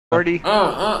40.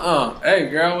 Hey,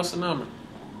 girl, what's the number?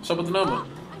 What's up with the number?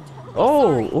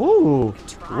 Oh, ooh.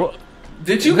 What?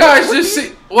 Did you guys just see?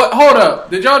 What? Hold up.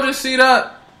 Did y'all just see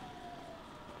that?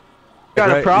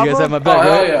 Got a problem? You guys have my back, Oh,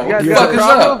 hell right? yeah. What the You fuck got a is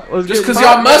problem? up? Just because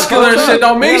y'all muscular and shit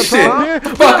don't mean shit. What the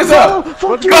fuck is up?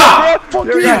 Fuck you, Bah! bro.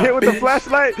 You got hit with the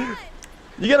flashlight.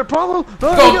 You got a problem? No,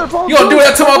 You you got a problem. gonna do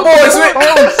that to my boys, man?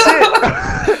 Oh,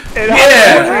 shit. And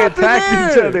Yeah. we attacked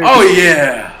each other. Oh,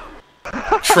 yeah.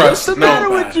 Trust What's the matter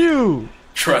nobody. with you?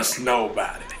 Trust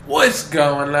nobody. What's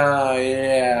going on?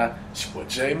 Yeah. It's your boy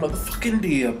J motherfucking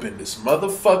D up in this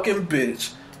motherfucking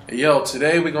bitch. Hey, yo,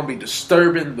 today we're gonna be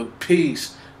disturbing the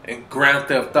peace in Grand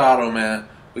Theft Auto, man.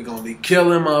 We're gonna be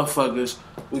killing motherfuckers.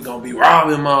 We're gonna be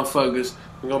robbing motherfuckers.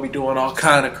 We're gonna be doing all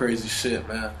kind of crazy shit,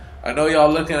 man. I know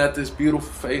y'all looking at this beautiful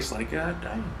face like, God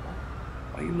damn,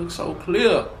 why you look so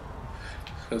clear?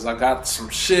 Because I got some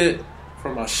shit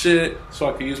from my shit so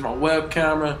I can use my web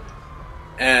camera.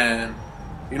 And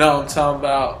you know what I'm talking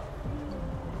about?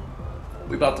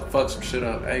 We about to fuck some shit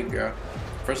up. Hey, girl.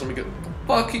 First, let me get the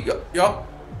fuck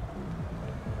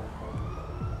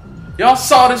y'all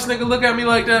saw this nigga look at me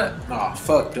like that? Nah,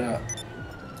 fuck that.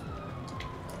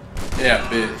 Yeah,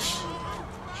 bitch.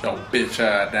 Show bitch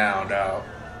ass down, dog.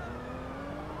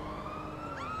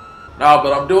 Nah,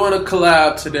 but I'm doing a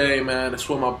collab today, man. It's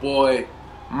with my boy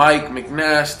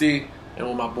MichaelMcNasty and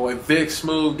with my boy Vick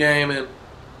Smooth Gaming.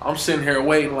 I'm sitting here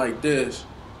waiting like this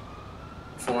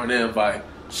for an invite.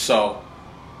 So,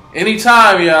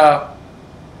 anytime, y'all.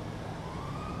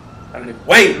 I've been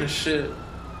waiting and shit.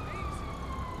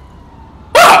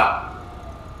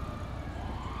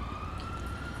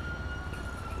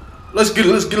 Let's get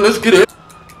it.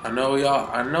 I know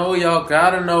y'all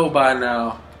gotta know by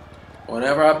now.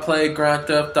 Whenever I play Grand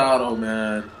Theft Auto,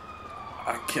 man,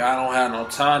 I don't have no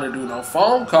time to do no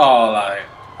phone call. Like,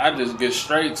 I just get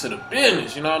straight to the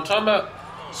business. You know what I'm talking about?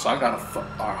 So I gotta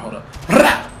alright, hold up.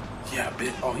 Yeah,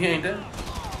 bitch. Oh, he ain't dead?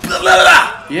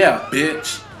 Yeah,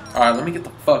 bitch. Alright, let me get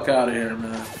the fuck out of here,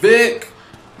 man. Vick,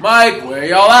 Mike, where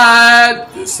y'all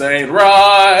at? This ain't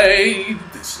right.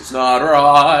 This is not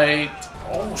right.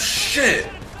 Oh, shit.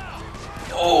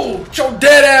 Oh, get your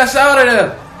dead ass out of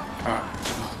there. Alright.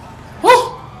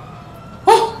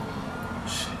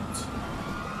 Shit.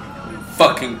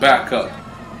 Fucking backup.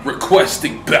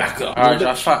 Requesting backup. Alright,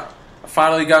 I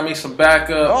finally got me some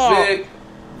backup. Oh.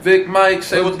 Vick, Mike,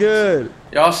 say what's good.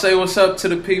 Y'all say what's up to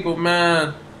the people,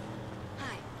 man.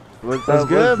 What's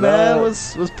good, man?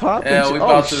 What's poppin'? Yeah, we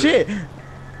about to, shit.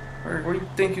 Where do you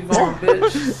think you going,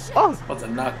 bitch? About to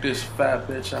knock this fat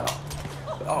bitch out.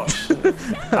 Oh, shit.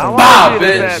 Bye,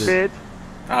 bitch.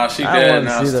 Oh, she dead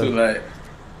now. It's too late.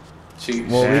 We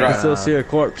can still see her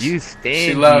corpse. You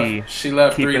stingy. She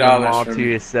left $3 them all for to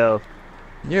me. yourself.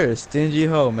 You're a stingy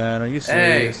hoe, man. Are you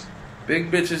serious? Hey,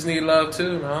 big bitches need love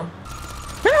too, no?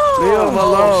 Leave them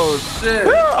alone. Shit.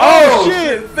 Oh,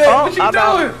 shit. Vick, what you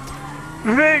doing?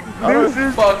 Vick, this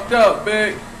is Fucked up,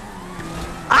 Vick.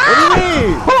 What do you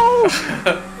mean?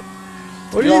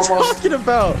 What are you talking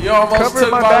about? You almost took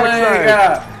my backside. leg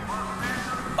out.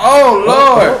 Oh,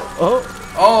 Lord.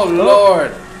 Oh,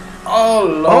 Lord. Oh,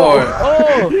 Lord.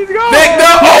 Oh. He's gone. Vick,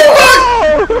 no.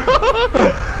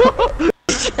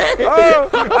 Oh,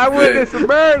 I witnessed a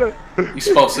murder. You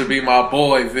supposed to be my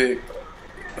boy, Vick.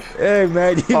 Hey,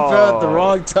 man, you found the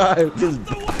wrong time.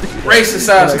 Racist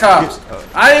ass cops.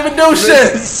 I didn't even do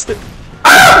shit.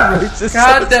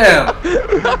 God damn.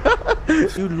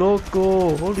 You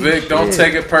loco. Holy Vick, don't shit.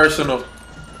 take it personal.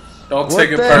 Don't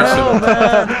take it What personal. the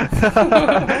hell,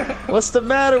 man? What's the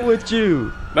matter with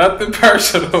you? Nothing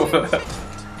personal.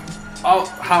 Oh,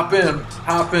 hop in.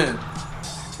 Hop in.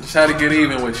 Just had to get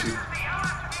even with you.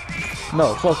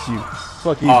 No, fuck you.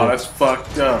 Fuck you. Oh, Vick. that's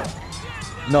fucked up.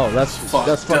 No, that's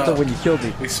fucked up when you killed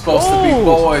me. We supposed to be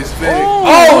boys, Vick.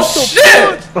 Oh,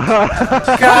 shit!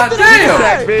 God damn!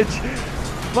 That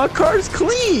bitch. My car's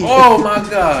clean. Oh my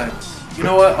god. You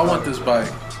know what? I want this bike.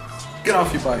 Get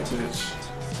off your bike, bitch.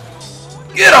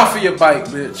 Get off of your bike,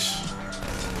 bitch.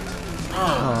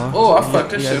 Oh, I fucked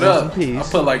this shit up. I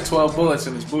put like 12 bullets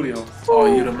in this booty hole. Oh,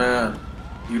 you the man.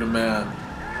 You the man.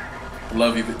 I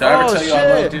love you. Did I ever tell you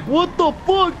I loved you? What the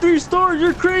fuck? 3 stars?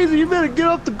 You're crazy. You better get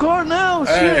off the car now.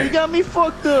 Hey. Shit, you got me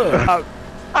fucked up.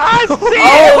 I see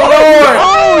Oh, Lord.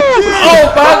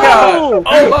 Oh,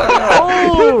 my god.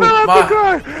 Oh, my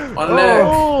god. My neck.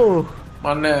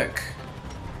 My neck.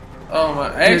 Oh, my.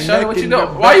 Hey, Shawty, what you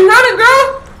doing? Why you running,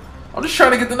 girl? I'm just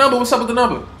trying to get the number. What's up with the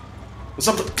number? What's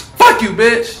up with... Fuck you,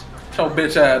 bitch. Show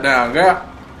bitch ass down, girl.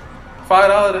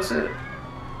 $5, that's it.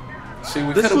 See, we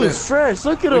could This have been was fresh.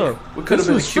 Look at him. We could have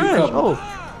been a cute couple.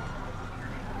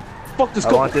 fuck this I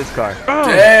car. want this car.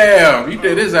 Damn, you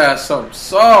did his ass something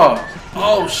soft.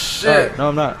 Oh shit. No,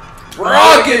 I'm not. Get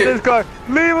Rocket! this car.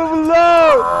 Leave him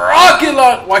alone. Rocket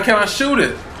launch! Why can't I shoot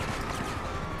it?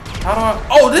 How do I?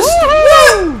 Oh, this is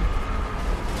what?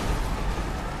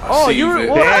 I see you you, were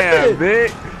Vick. what Damn, happened?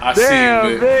 Vick. I see Damn,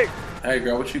 you, Vick. Vick. Hey,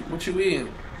 girl, what you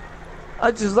eating?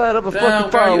 I just light up a Damn,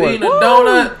 fucking girl, you firework. eating a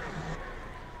donut?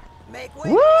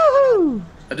 Woo!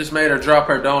 I just made her drop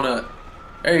her donut.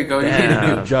 There you go. You need to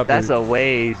Damn. do. That's a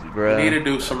waste, bro. You need to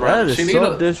do some That running. is She need so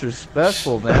to.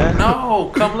 disrespectful, man.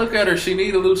 No, come look at her. She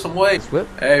need to lose some weight. Whip.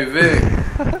 Hey, Vic,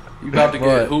 you about to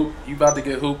get What? You about to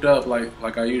get hooped up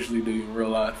like I usually do in real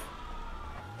life.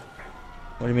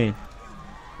 What do you mean?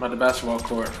 I'm at the basketball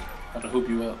court. About to hoop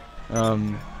you up.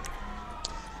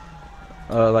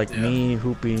 Like Yeah. me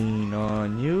hooping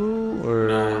on you, or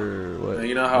Nah. what?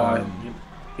 You know how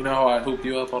you know how I hoop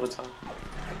you up all the time.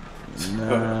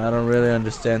 Nah, I don't really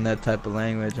understand that type of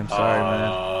language. I'm sorry, man.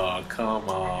 Oh, come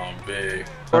on, Vic.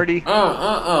 40.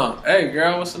 Hey,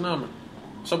 girl, what's the number?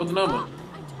 What's up with the number?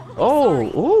 Oh,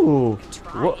 ooh.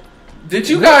 What? Did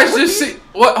you guys just see?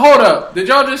 What? Hold up. Did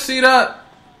y'all just see that?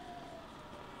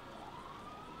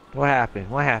 What happened?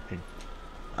 What happened?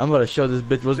 I'm gonna show this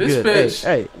bitch what's This good. bitch.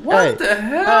 Hey, What hey, the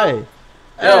hell? hey.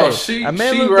 Yo, hey. she I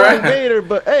may she look right. like Vader,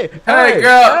 but hey, Hey,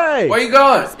 girl, hey, where you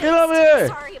going? get over here.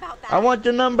 Sorry about that. I want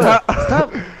your number.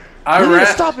 Stop. I You need to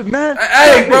ran. stop it, man.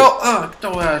 Hey, Stop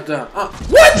bro, throw that down.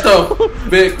 What the?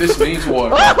 Vic, this means war.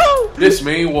 it. This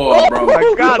mean war, bro. Oh my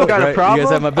God, got a Right, problem? you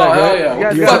guys have my Oh, back, hell right? yeah. You What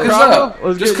guys the got fuck a is problem? up?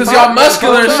 What's Just good? because y'all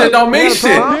muscular and shit don't mean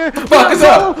shit. Fuck is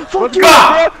up? Fuck you, Bah!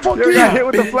 man. Fuck You you. got hit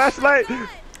with the bitch. flashlight?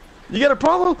 You got a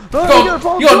problem? No, Go, you got a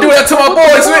problem you gonna too? do that to my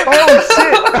boys, Vic? Oh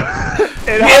shit!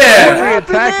 And Yeah. we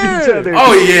attacked each other.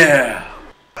 Oh, yeah.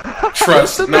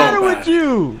 Trust What's the matter with nobody.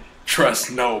 you?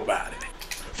 Trust nobody.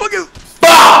 Fucking.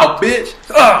 Bow, bitch.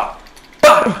 Bow.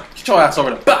 Get your ass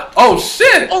over there. Bow. Oh,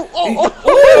 shit. Oh, oh,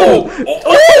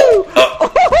 Ooh.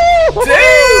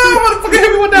 Damn, motherfucker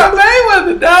hit me with that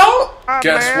Mayweather, dog.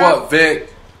 Guess man. what,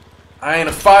 Vic? I ain't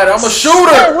a fighter. I'm a Oh,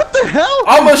 shooter. what the hell?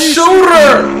 I'm a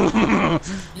shooter.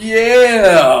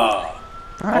 Yeah.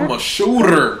 I'm a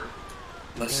shooter.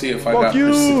 Let's see if I got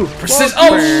you. precision. Fuck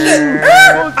Oh, you.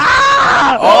 shit.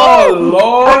 Ah! Oh,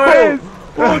 Lord.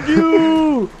 Fuck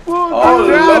you! Fuck Oh,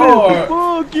 you! Lord.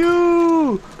 Fuck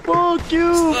you! Fuck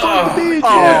you! Fuck Oh, the beach!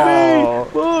 yeah. Oh,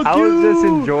 Fuck I you! was just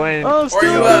enjoying. I'm you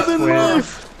still at? living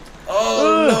life!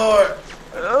 Oh, Lord.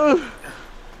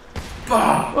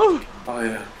 Bow. Oh,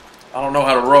 yeah. I don't know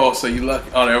how to roll, so you lucky.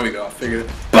 Oh, there we go. I figured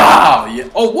it. Bow. Yeah.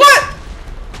 Oh, what?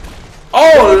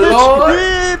 Oh, Lord.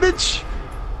 Yeah, bitch!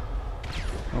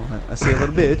 Oh, I see a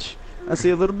little bitch. I see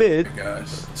a little bitch.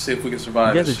 Guys, let's see if we can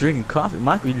survive You guys are this. drinking coffee.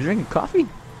 Michael, you drinking coffee?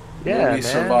 Yeah, we man.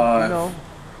 survive? You know,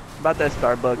 about that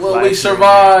Starbucks. Will life we here.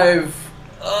 survive?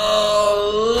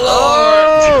 Oh,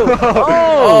 Lord.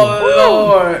 Oh,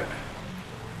 Lord.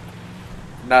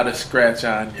 Not a scratch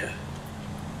on you.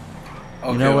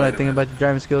 Okay, You know what wait I a think minute. about your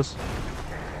driving skills?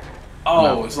 Oh,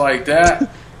 No. it's like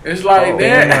that? It's like Oh,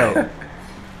 that? damn right.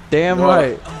 Damn No.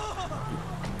 right.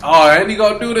 Oh, and you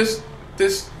gonna do this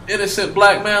innocent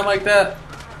black man like that?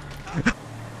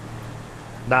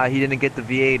 Nah, he didn't get the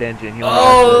V8 engine. He only Oh,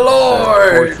 got the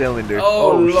Lord. 4-cylinder.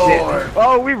 Oh, shit. Lord.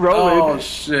 Oh, we rolling. Oh,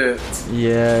 shit.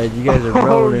 Yeah, you guys are Oh,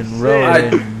 rolling, shit.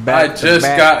 rolling. Back to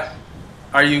back.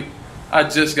 I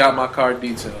just got my car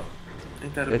detailed.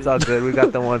 Ain't that a It's bitch? all good. We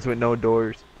got the ones with no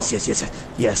doors.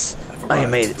 Yes. I have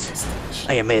made it.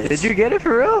 I have made it. Did you get it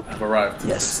for real? I've arrived.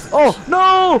 Yes. Oh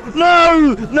no!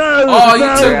 No! Oh, you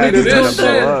no! took me Vick to is this going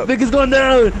shit. down. Vick is going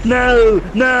down.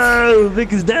 No!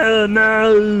 Vick is down.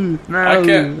 No! I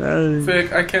can't, No.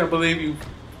 Vic, I can't believe you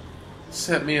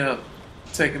set me up,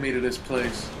 taking me to this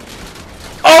place.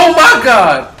 Oh my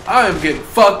God! I am getting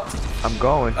fucked. I'm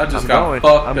going. I just I'm got going.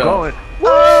 fucked I'm up. going.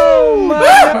 Oh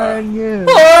my God! Yeah.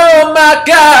 Oh my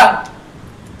God!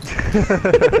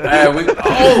 Hey,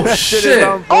 oh Shit is shit!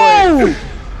 on point. Oh!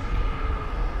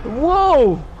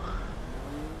 Whoa!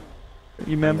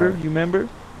 You remember?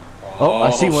 Oh, I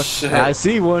see one. Shit. I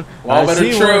see one. Moment I of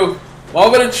see one. truth.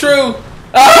 Moment of truth.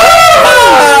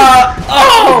 Ah!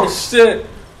 Oh shit!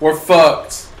 We're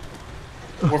fucked.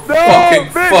 We're fucking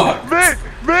fucked. Vic!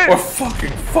 We're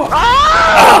fucking fucked.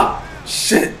 Ah!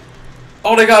 Shit!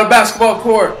 Oh, they got a basketball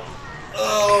court.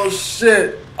 Oh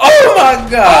shit! Oh my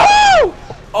God! Oh!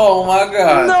 Oh my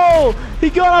God! No! He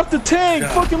got off the tank!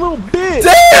 God. Fucking little bitch!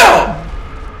 Damn!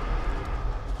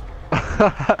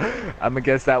 I'm gonna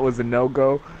guess that was a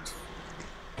no-go.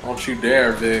 Don't you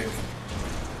dare, Vic.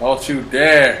 Don't you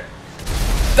dare.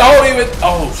 Don't even.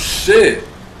 Oh shit!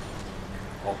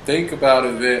 Don't think about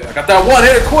it, Vic. I got that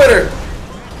one-hitter quitter.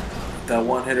 That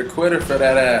one-hitter quitter for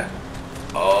that ass.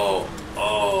 Oh,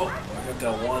 I got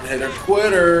that one-hitter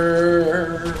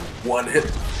quitter. One hit.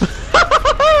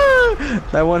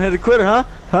 That one-hitter quitter, huh?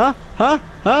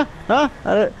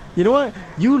 You know what?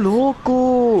 You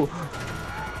loco.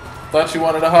 Thought you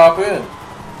wanted to hop in.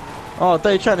 Oh, I thought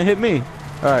you were trying to hit me.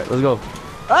 All right, let's go.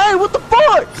 Hey, what the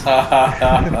fuck?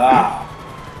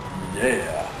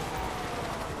 Yeah.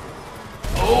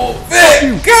 Oh,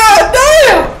 Vick! God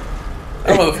damn!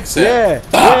 That motherfucker said,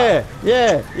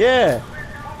 Yeah.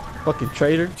 Fucking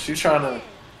traitor. She trying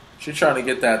to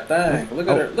get that thing. Look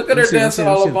at her. Look at let me her see, let me dancing see,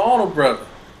 let me all see. up on her brother.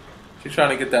 She trying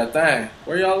to get that thing.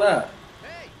 Where y'all at?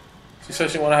 She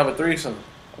said she want to have a threesome,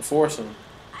 a foursome.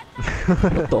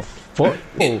 What the fuck?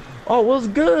 Oh, what's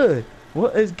good?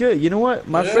 What is good? You know what?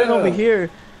 My friend over Yeah.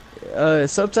 here,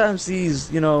 sometimes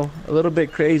he's, you know, a little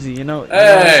bit crazy. You know what I'm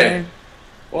Hey, saying?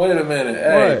 wait a minute.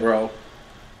 Hey, What? bro.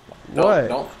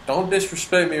 What? Don't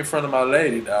disrespect me in front of my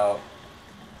lady, dog.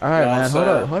 All right, You know what man. I'm Hold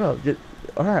saying? up.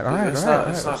 All right.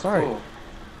 It's not Sorry. cool.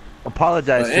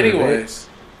 Apologize But to her, Vick. anyways,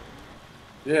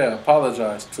 yeah,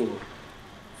 apologize to her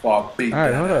for I beat All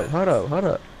right, that ass.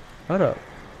 hold up.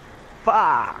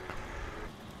 Fuck.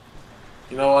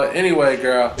 You know what? Anyway,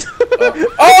 girl.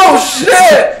 Oh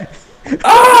shit!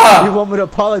 Ah! You want me to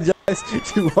apologize?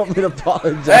 You want me to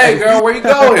apologize? Hey, girl, where you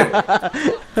going?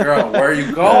 Girl, where are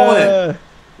you going?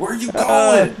 Where are you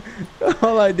going?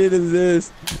 All I did is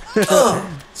this.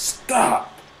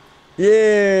 Stop.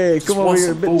 Yeah, Just come over want here,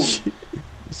 some bitch. booty. You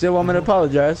still want me to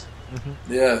apologize?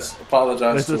 Yes,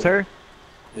 apologize This to was her?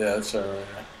 Yeah, it's her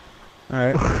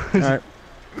right All right.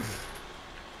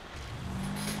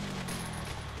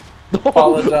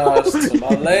 Apologize to my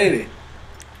lady.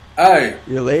 Hey,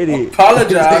 Your lady.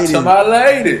 apologize Your to my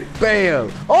lady.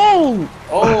 Bam. Oh.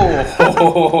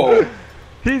 Oh.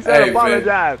 He said Hey,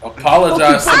 apologize. Vic,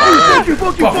 apologize to my lady.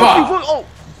 Fuck you. Oh.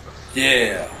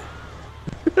 Yeah.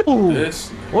 Ooh. This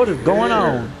What is going here.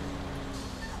 on?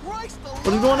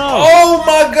 What is going on? Oh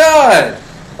my God!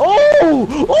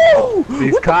 Oh.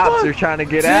 These What the cops fuck? are trying to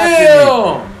get after me.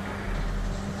 Damn!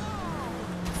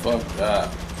 Fuck that.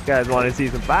 You guys want to see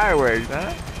some fireworks,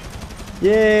 huh?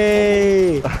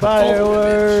 Yay!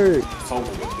 Fireworks!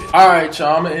 Alright,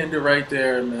 y'all, I'm gonna end it right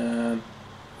there, man.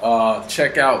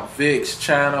 Check out Vick's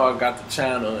channel. I got the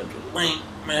channel in the link,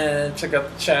 man. Check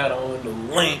out the channel in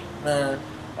the link, man.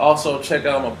 Also, check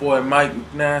out my boy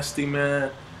MichaelMcNasty,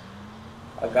 man.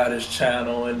 I got his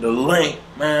channel in the link,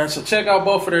 man. So check out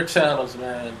both of their channels,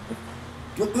 man.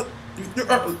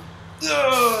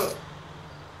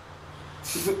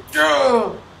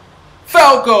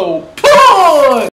 Falco, punch!